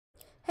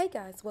Hey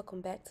guys,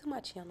 welcome back to my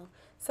channel.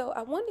 So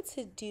I wanted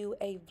to do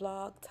a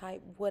vlog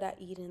type what I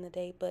eat in a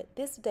day, but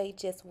this day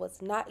just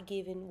was not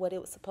given what it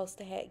was supposed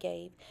to have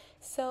gave.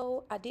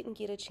 So I didn't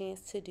get a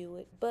chance to do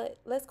it, but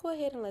let's go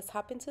ahead and let's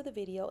hop into the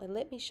video and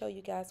let me show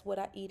you guys what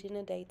I eat in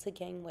a day to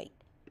gain weight.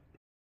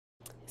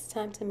 It's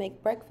time to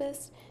make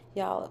breakfast.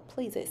 Y'all,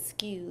 please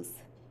excuse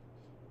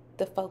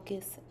the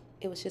focus.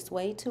 It was just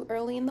way too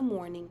early in the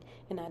morning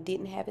and I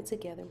didn't have it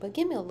together, but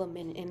give me a little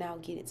minute and I'll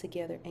get it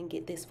together and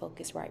get this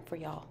focus right for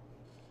y'all.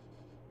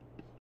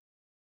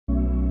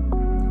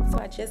 So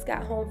I just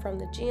got home from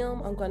the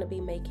gym. I'm going to be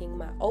making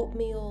my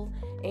oatmeal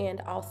and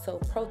also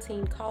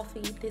protein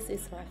coffee. This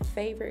is my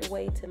favorite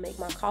way to make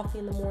my coffee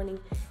in the morning,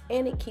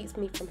 and it keeps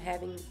me from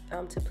having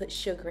to put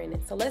sugar in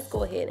it. So let's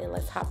go ahead and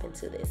let's hop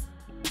into this.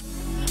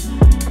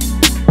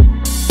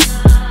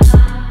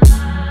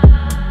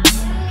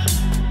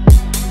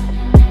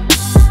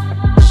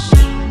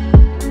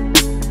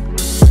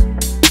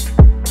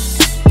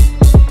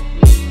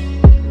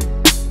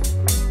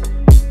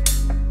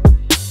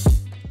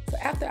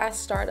 I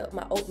start up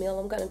my oatmeal,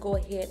 I'm going to go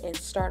ahead and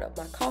start up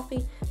my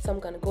coffee. So I'm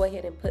going to go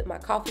ahead and put my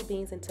coffee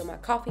beans into my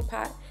coffee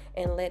pot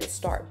and let it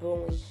start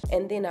brewing,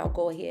 and then I'll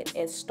go ahead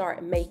and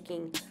start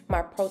making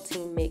my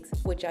protein mix,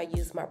 which I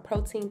use my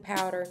protein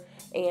powder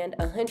and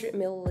 100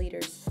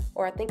 milliliters,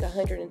 or I think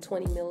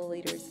 120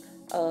 milliliters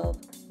of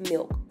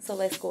milk. So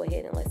let's go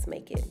ahead and let's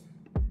make it.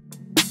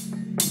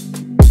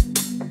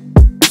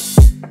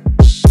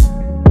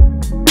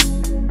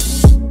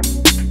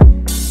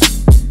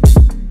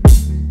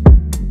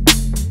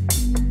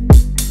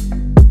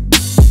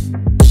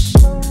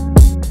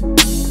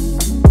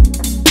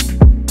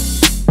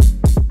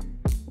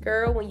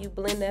 Girl, when you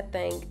blend that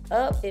thing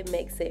up, it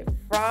makes it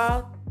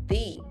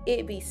frothy.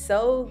 It be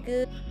so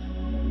good.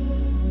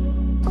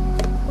 I'm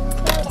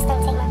just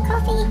gonna take my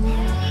coffee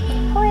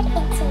and pour it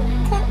into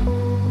my cup.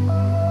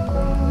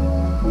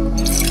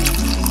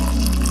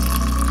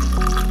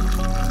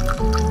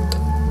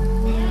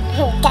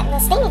 Ooh, got a little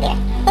steamy there.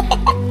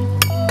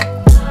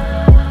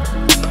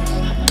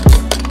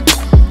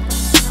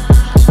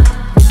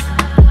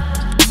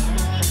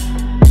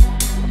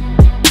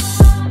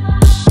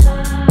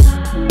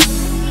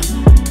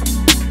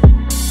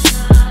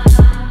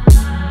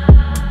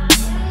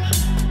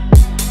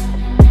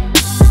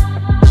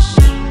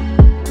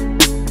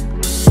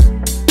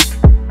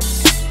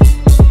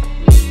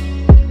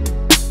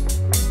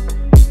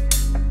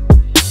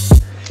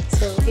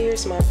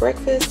 Here's my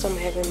breakfast. I'm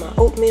having my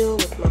oatmeal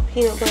with my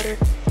peanut butter,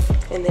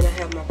 and then I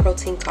have my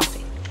protein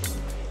coffee.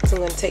 So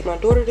I'm going to take my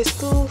daughter to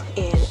school,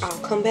 and I'll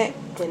come back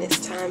when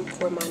it's time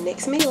for my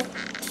next meal.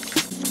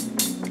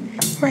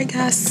 Alright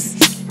guys,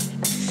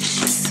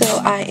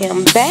 so I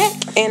am back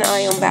and I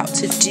am about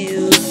to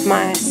do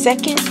my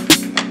second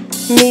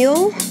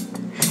meal,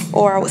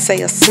 or I would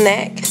say a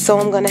snack. So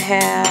I'm going to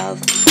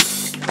have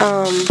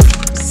I'm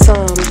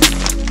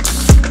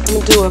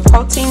going to do a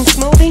protein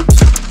smoothie.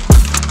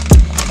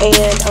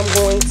 And I'm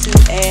going to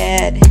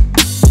add,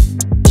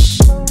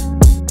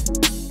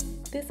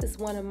 this is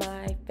one of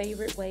my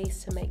favorite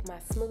ways to make my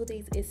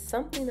smoothies. It's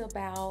something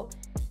about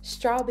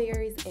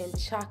strawberries and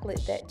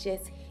chocolate that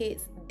just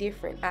hits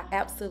different. I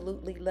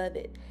absolutely love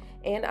it.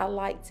 And I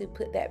like to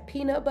put that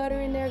peanut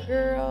butter in there,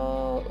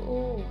 girl.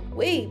 Ooh,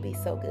 we be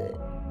so good.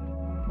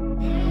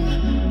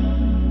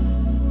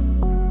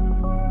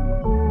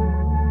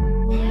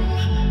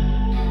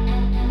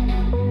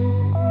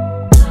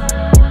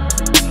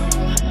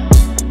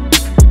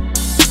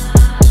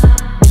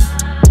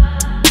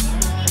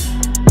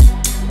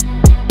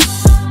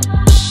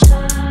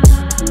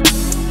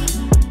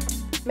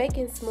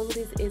 Making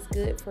smoothies is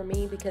good for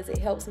me because it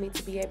helps me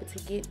to be able to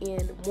get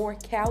in more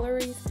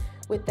calories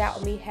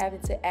without me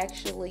having to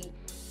actually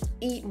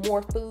eat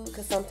more food,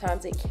 because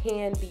sometimes it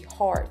can be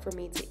hard for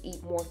me to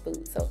eat more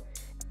food. So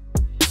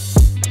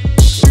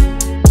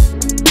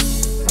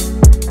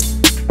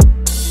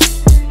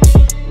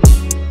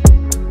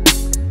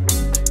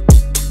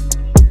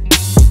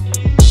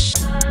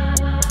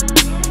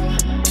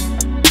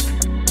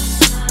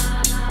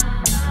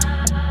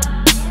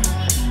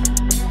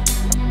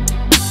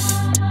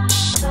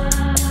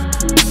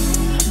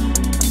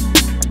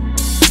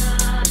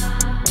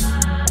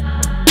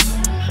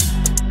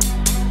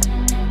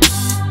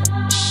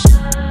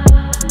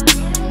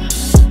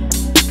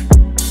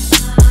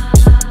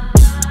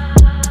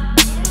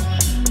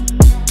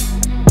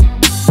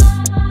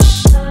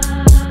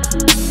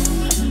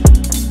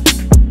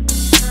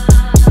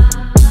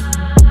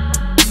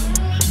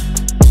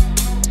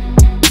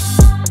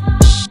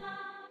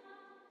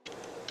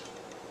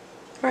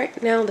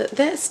right, now that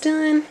that's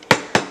done,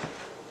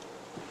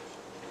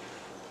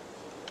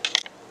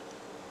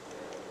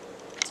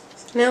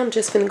 now I'm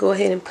just going to go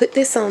ahead and put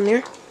this on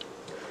there.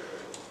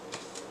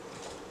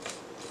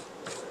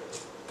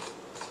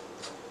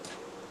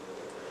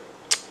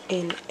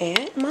 And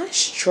add my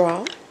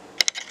straw.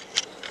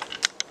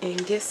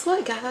 And guess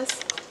what, guys?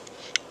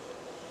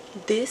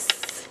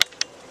 This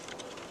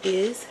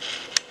is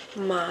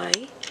my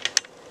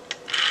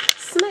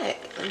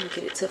snack. Let me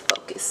get it to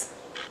focus.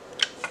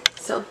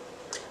 So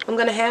I'm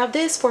going to have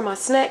this for my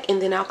snack,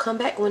 and then I'll come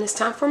back when it's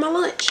time for my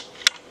lunch.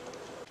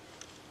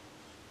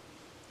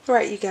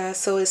 Alright, you guys,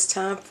 so it's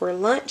time for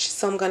lunch.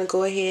 So I'm going to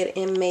go ahead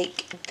and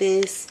make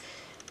this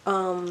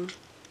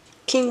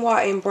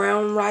quinoa and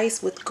brown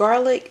rice with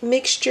garlic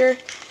mixture.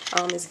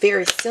 It's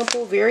very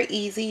simple, very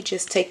easy.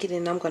 Just take it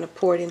and I'm going to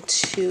pour it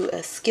into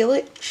a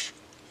skillet.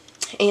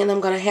 And I'm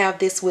going to have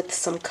this with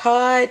some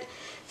cod,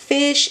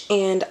 fish,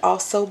 and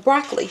also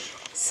broccoli.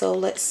 So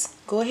let's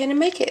go ahead and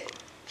make it.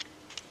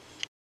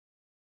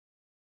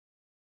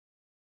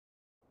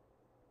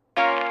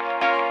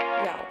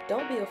 Y'all,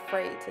 don't be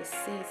afraid to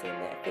season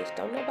that fish.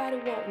 Don't nobody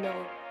want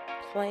no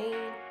plain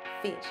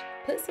fish.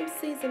 Put some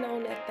season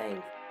on that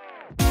thing.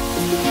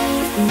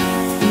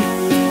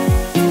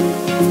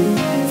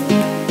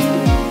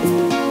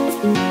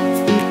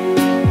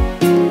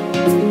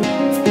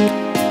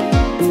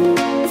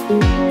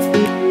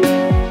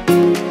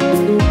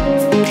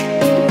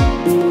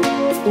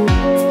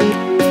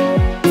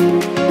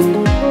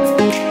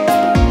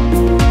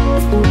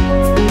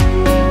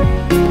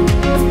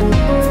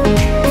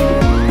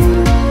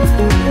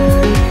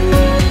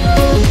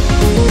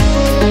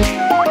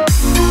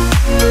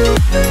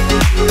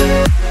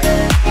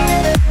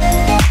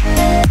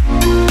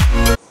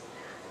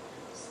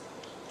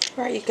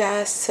 Alright, you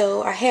guys,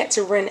 so I had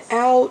to run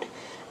out,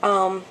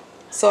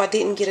 so I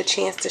didn't get a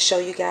chance to show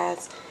you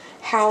guys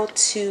how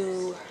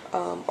to,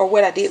 or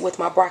what I did with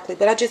my broccoli,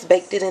 but I just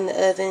baked it in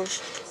the oven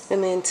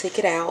and then took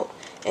it out.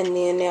 And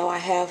then now I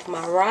have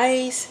my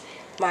rice,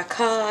 my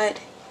cod,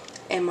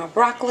 and my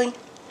broccoli,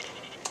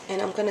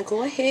 and I'm going to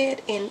go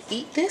ahead and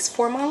eat this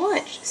for my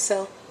lunch.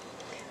 So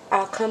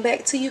I'll come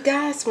back to you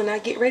guys when I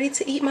get ready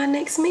to eat my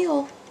next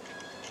meal.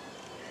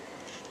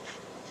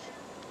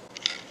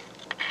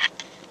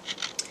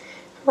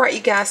 Alright,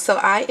 you guys, so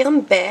I am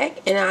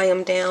back and I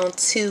am down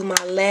to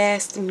my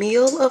last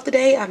meal of the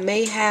day. I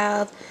may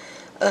have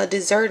a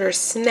dessert or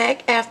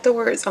snack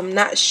afterwards. I'm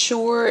not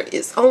sure.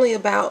 It's only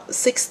about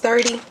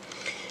 6:30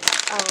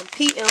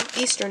 p.m.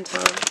 Eastern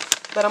time,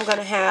 but I'm going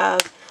to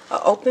have an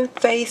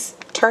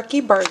open-faced turkey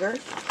burger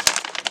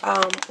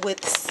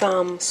with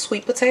some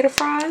sweet potato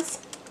fries.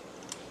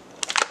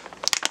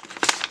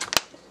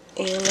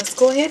 And let's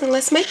go ahead and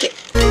let's make it.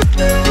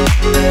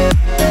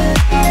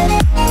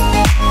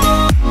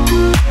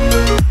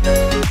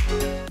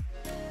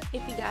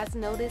 If you guys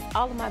notice,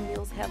 all of my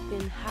meals have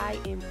been high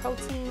in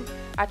protein.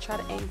 I try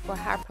to aim for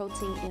high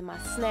protein in my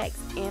snacks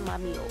and my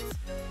meals.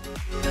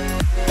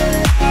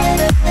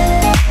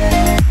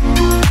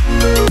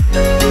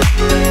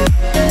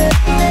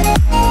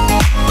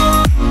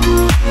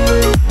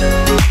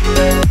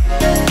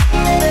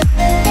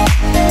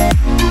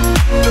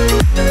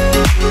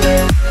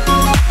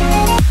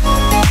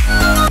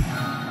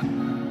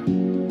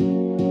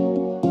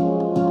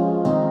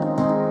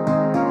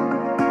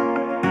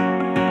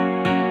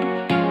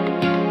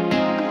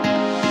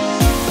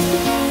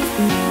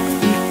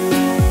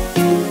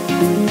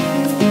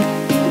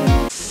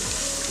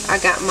 I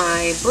got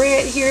my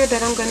bread here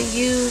that I'm going to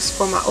use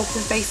for my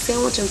open face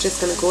sandwich. I'm just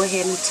going to go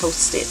ahead and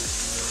toast it.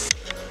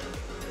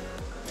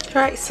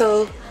 Alright,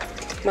 so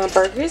my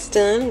burger is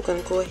done. I'm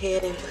going to go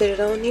ahead and put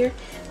it on here.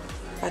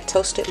 I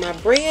toasted my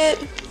bread.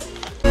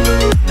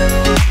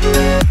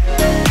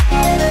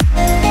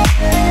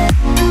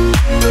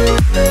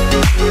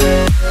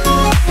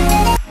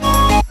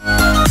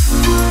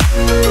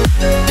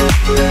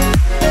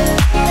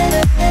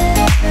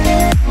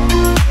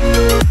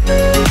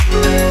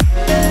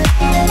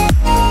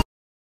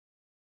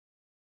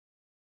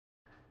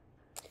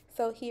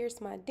 So here's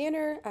my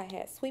dinner. I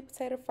had sweet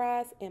potato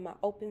fries and my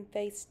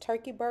open-faced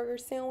turkey burger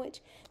sandwich.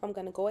 I'm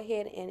going to go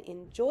ahead and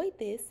enjoy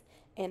this,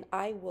 and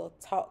I will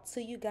talk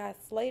to you guys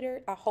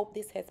later. I hope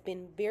this has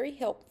been very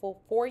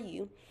helpful for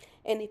you.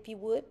 And if you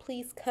would,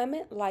 please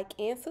comment, like,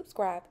 and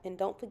subscribe. And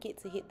don't forget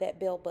to hit that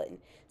bell button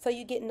so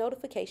you get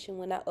notification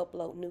when I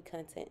upload new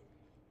content.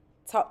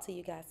 Talk to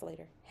you guys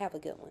later. Have a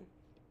good one.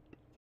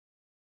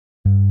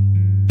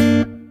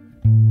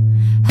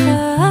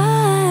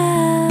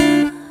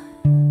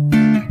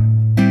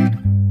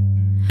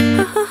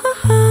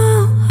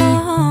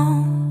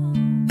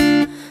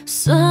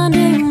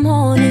 Sunday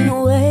morning,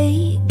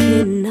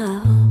 waking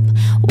up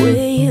with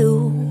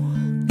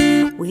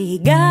you. We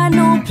got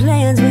no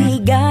plans, we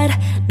got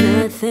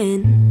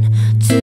nothing to